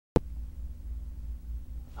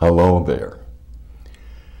Hello there.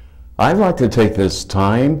 I'd like to take this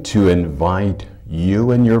time to invite you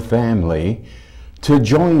and your family to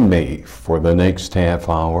join me for the next half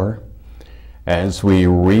hour as we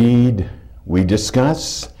read, we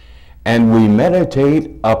discuss, and we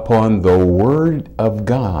meditate upon the Word of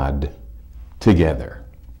God together.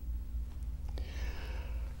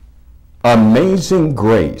 Amazing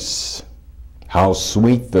grace, how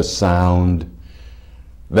sweet the sound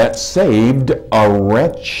that saved a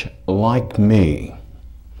wretch like me.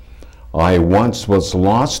 I once was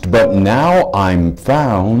lost, but now I'm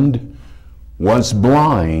found, was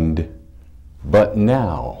blind, but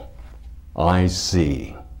now I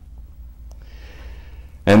see.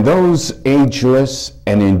 And those ageless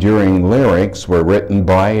and enduring lyrics were written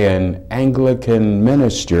by an Anglican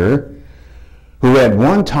minister who at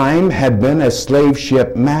one time had been a slave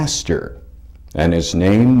ship master, and his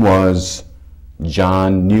name was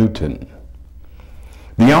John Newton,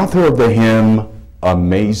 the author of the hymn,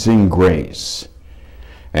 Amazing Grace.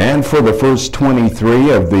 And for the first 23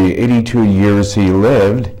 of the 82 years he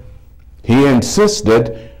lived, he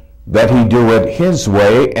insisted that he do it his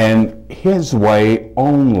way and his way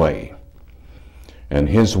only. And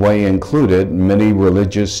his way included many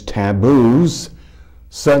religious taboos,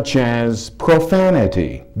 such as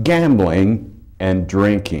profanity, gambling, and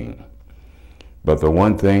drinking. But the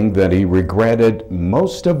one thing that he regretted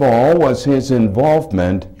most of all was his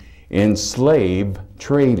involvement in slave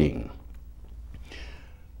trading.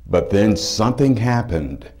 But then something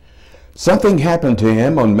happened. Something happened to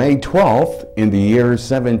him on May 12th in the year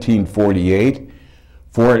 1748,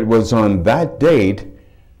 for it was on that date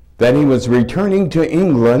that he was returning to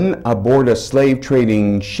England aboard a slave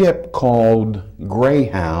trading ship called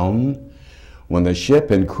Greyhound, when the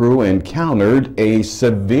ship and crew encountered a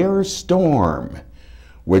severe storm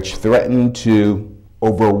which threatened to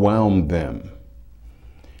overwhelm them.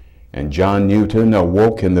 And John Newton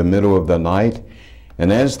awoke in the middle of the night,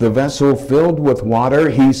 and as the vessel filled with water,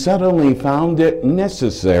 he suddenly found it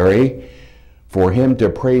necessary for him to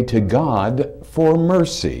pray to God for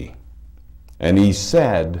mercy. And he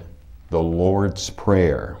said the Lord's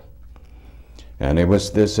Prayer. And it was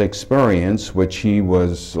this experience which he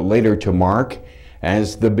was later to mark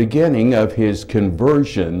as the beginning of his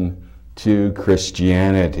conversion to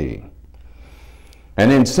Christianity.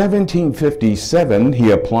 And in 1757, he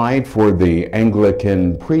applied for the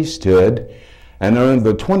Anglican priesthood, and on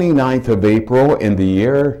the 29th of April in the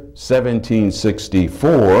year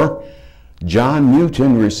 1764, John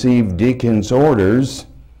Newton received deacon's orders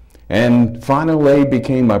and finally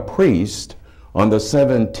became a priest on the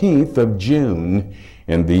 17th of June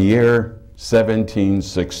in the year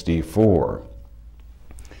 1764.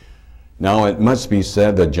 Now, it must be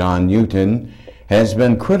said that John Newton has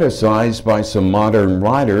been criticized by some modern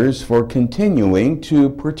writers for continuing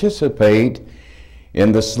to participate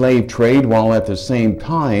in the slave trade while at the same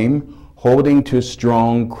time holding to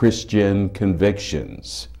strong Christian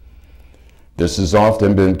convictions. This has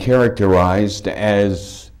often been characterized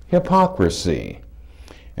as hypocrisy.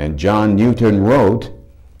 And John Newton wrote,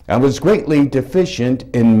 "I was greatly deficient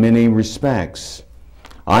in many respects.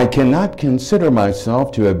 I cannot consider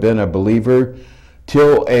myself to have been a believer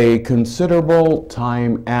till a considerable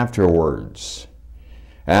time afterwards,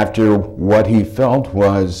 after what he felt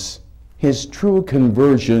was his true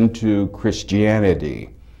conversion to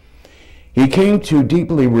Christianity. He came to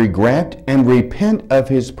deeply regret and repent of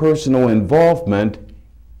his personal involvement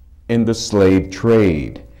in the slave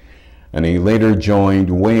trade." And he later joined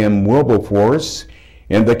William Wilberforce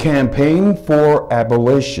in the campaign for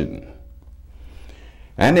abolition.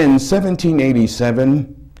 And in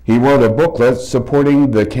 1787, he wrote a booklet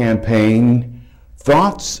supporting the campaign,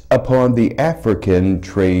 Thoughts Upon the African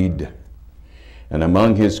Trade. And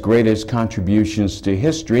among his greatest contributions to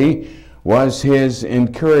history was his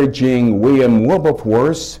encouraging William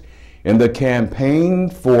Wilberforce in the campaign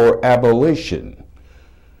for abolition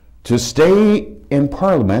to stay in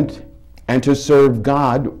Parliament and to serve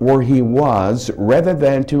God where he was rather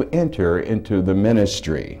than to enter into the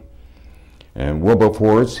ministry. And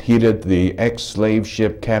Wilberforce heeded the ex-slave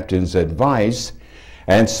ship captain's advice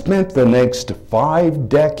and spent the next 5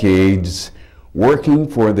 decades working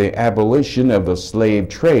for the abolition of the slave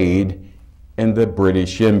trade in the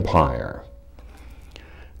British Empire.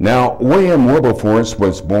 Now, William Wilberforce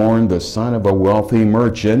was born the son of a wealthy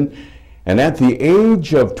merchant, and at the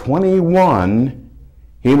age of 21,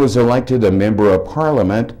 he was elected a member of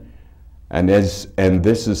Parliament, and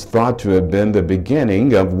this is thought to have been the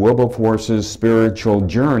beginning of Wilberforce's spiritual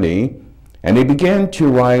journey, and he began to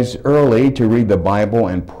rise early to read the Bible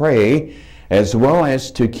and pray, as well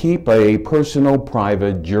as to keep a personal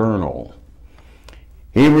private journal.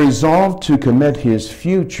 he resolved to commit his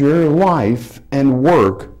future life and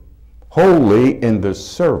work wholly in the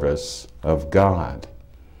service of God.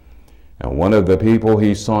 And one of the people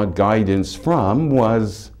he sought guidance from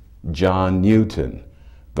was John Newton,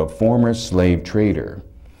 the former slave trader.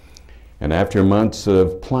 And after months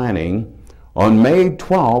of planning, on May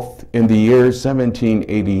 12th in the year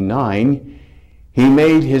 1789, he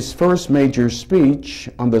made his first major speech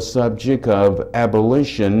on the subject of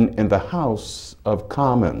abolition in the House of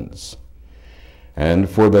Commons. And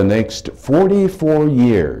for the next 44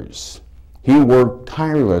 years, he worked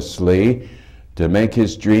tirelessly to make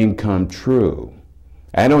his dream come true.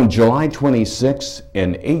 And on July 26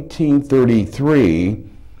 in 1833,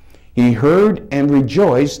 he heard and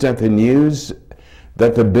rejoiced at the news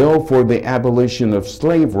that the bill for the abolition of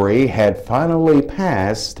slavery had finally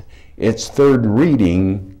passed its third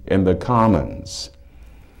reading in the Commons.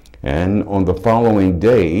 And on the following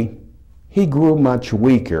day, he grew much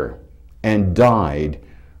weaker and died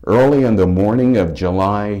early in the morning of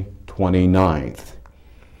July 29th.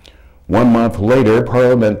 1 month later,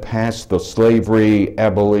 Parliament passed the Slavery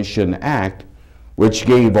Abolition Act, which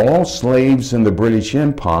gave all slaves in the British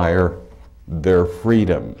Empire their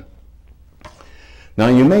freedom. Now,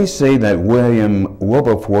 you may say that William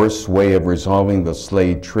Wilberforce's way of resolving the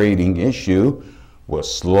slave trading issue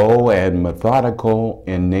was slow and methodical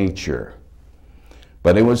in nature.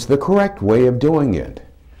 But it was the correct way of doing it.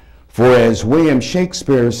 For as William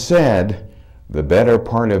Shakespeare said, the better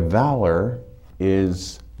part of valor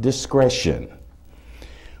is discretion.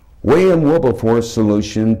 William Wilberforce's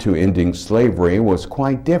solution to ending slavery was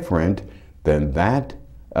quite different than that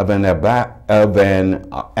of an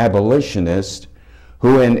abolitionist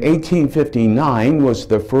who in 1859 was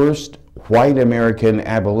the first white American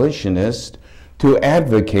abolitionist to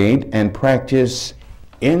advocate and practice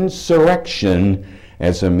insurrection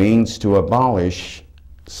as a means to abolish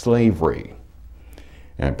slavery.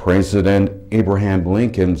 And President Abraham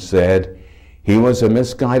Lincoln said he was a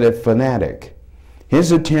misguided fanatic.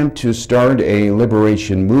 His attempt to start a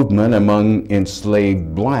liberation movement among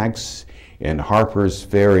enslaved blacks in Harper's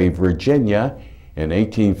Ferry, Virginia in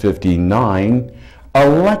 1859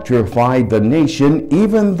 electrified the nation,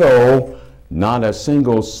 even though not a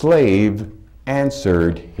single slave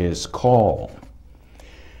answered his call.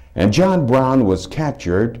 And John Brown was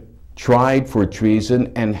captured, tried for treason,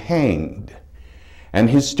 and hanged. And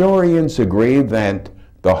historians agree that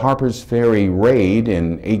the Harper's Ferry raid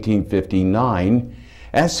in 1859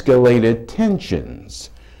 escalated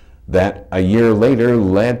tensions that a year later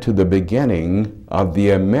led to the beginning of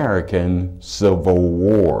the American Civil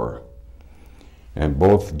War. And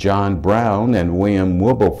both John Brown and William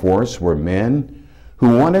Wilberforce were men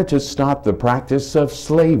who wanted to stop the practice of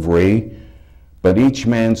slavery, but each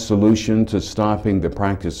man's solution to stopping the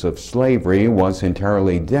practice of slavery was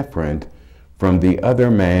entirely different from the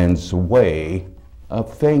other man's way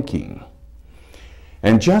of thinking.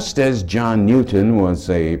 And just as John Newton was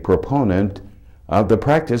a proponent of the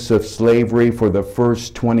practice of slavery for the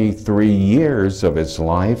first 23 years of his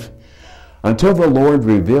life, until the Lord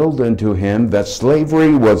revealed unto him that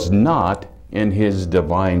slavery was not in his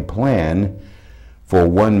divine plan for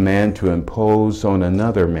one man to impose on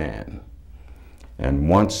another man. And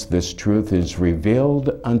once this truth is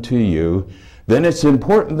revealed unto you, then it's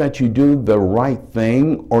important that you do the right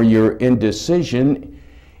thing, or your indecision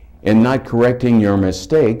in not correcting your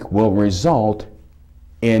mistake will result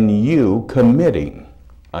in you committing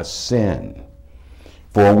a sin.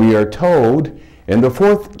 For we are told in the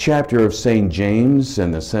 4th chapter of St. James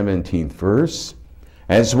and the 17th verse,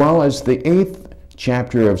 as well as the 8th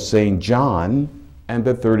chapter of St. John and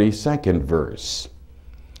the 32nd verse,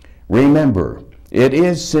 remember, it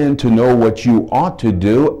is sin to know what you ought to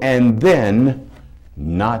do and then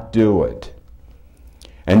not do it.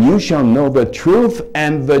 And you shall know the truth,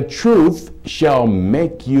 and the truth shall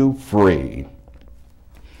make you free.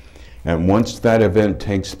 And once that event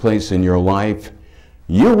takes place in your life,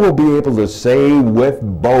 you will be able to say with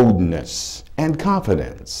boldness and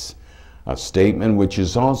confidence a statement which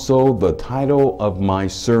is also the title of my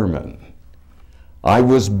sermon. I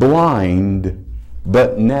was blind,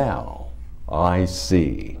 but now I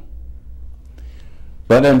see.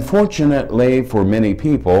 But unfortunately for many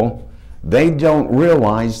people, they don't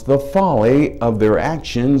realize the folly of their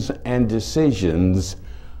actions and decisions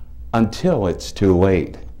until it's too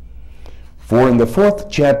late. For in the 4th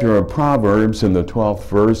chapter of Proverbs, in the 12th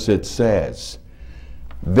verse, it says,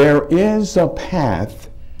 "There is a path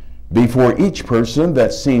before each person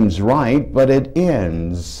that seems right, but it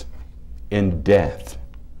ends in death."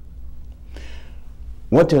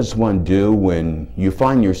 What does one do when you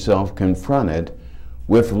find yourself confronted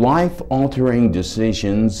with life-altering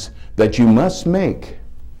decisions that you must make?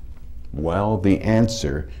 Well, the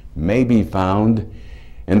answer may be found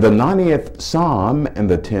in the 90th Psalm and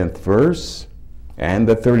the 10th verse, and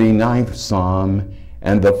the 39th Psalm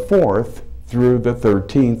and the 4th through the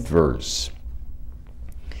 13th verse.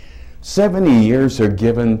 70 years are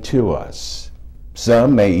given to us.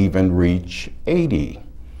 Some may even reach 80.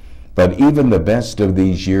 But even the best of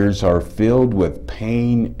these years are filled with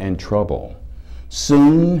pain and trouble.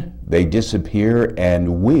 Soon they disappear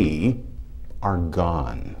and we are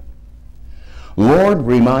gone. Lord,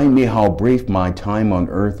 remind me how brief my time on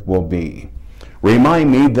earth will be. Remind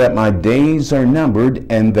me that my days are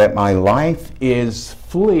numbered and that my life is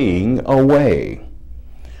fleeing away.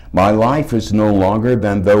 My life is no longer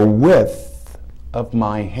than the width of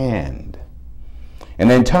my hand. An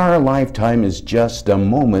entire lifetime is just a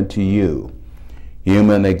moment to you.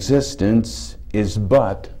 Human existence is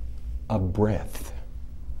but a breath.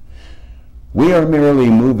 We are merely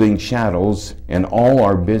moving shadows, and all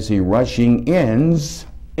our busy rushing ends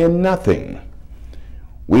in nothing.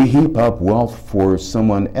 We heap up wealth for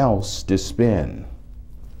someone else to spend.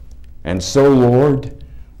 And so, Lord,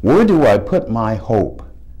 where do I put my hope?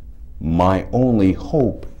 My only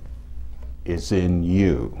hope is in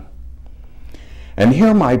you. And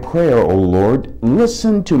hear my prayer, O Lord.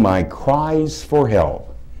 Listen to my cries for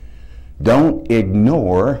help. Don't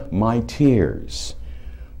ignore my tears,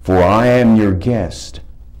 for I am your guest,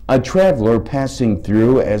 a traveler passing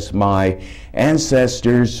through as my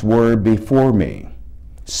ancestors were before me.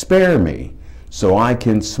 Spare me so I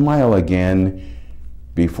can smile again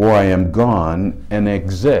before I am gone and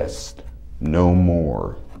exist no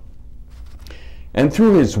more. And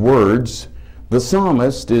through his words, the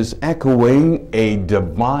psalmist is echoing a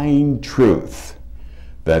divine truth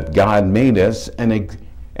that God made us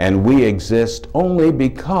and we exist only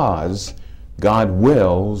because God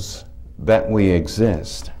wills that we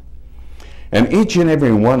exist. And each and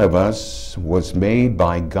every one of us was made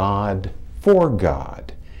by God for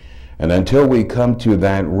God. And until we come to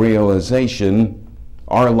that realization,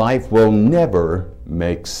 our life will never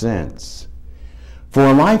make sense.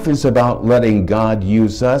 For life is about letting God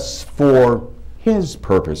use us for His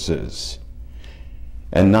purposes,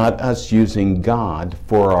 and not us using God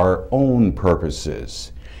for our own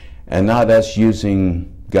purposes, and not us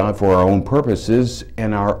using God for our own purposes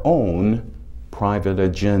and our own private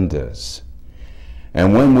agendas.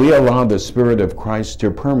 And when we allow the Spirit of Christ to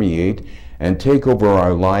permeate and take over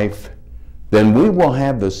our life, then we will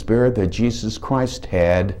have the Spirit that Jesus Christ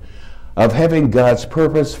had of having God's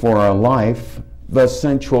purpose for our life the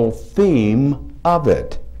central theme of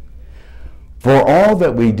it. For all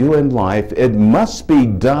that we do in life, it must be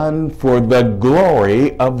done for the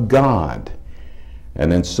glory of God.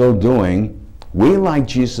 And in so doing, we, like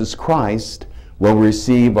Jesus Christ, will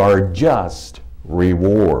receive our just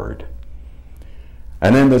reward.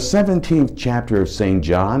 And in the 17th chapter of St.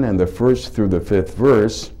 John, and the 1st through the 5th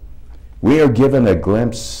verse, we are given a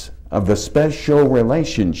glimpse of the special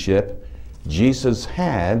relationship Jesus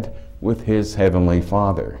had with his heavenly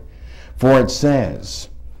Father. For it says,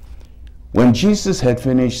 when Jesus had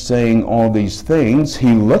finished saying all these things,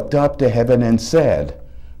 he looked up to heaven and said,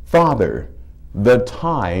 Father, the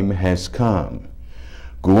time has come.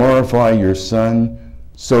 Glorify your Son,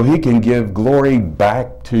 so he can give glory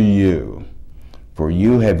back to you. For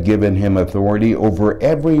you have given him authority over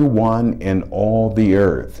everyone in all the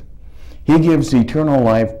earth. He gives eternal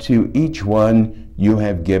life to each one you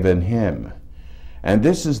have given him. And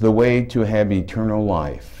this is the way to have eternal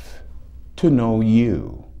life, to know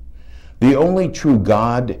you, the only true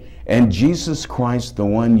God, and Jesus Christ, the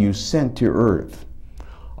one you sent to earth.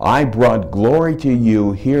 I brought glory to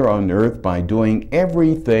you here on earth by doing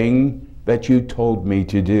everything that you told me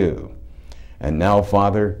to do. And now,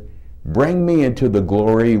 Father, bring me into the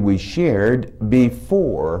glory we shared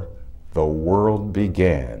before the world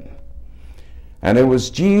began. And it was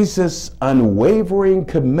Jesus' unwavering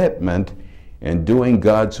commitment in doing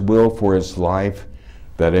God's will for his life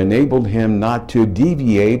that enabled him not to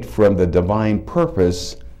deviate from the divine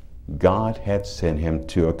purpose God had sent him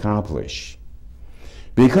to accomplish.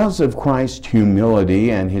 Because of Christ's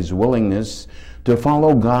humility and his willingness to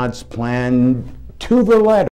follow God's plan to the letter,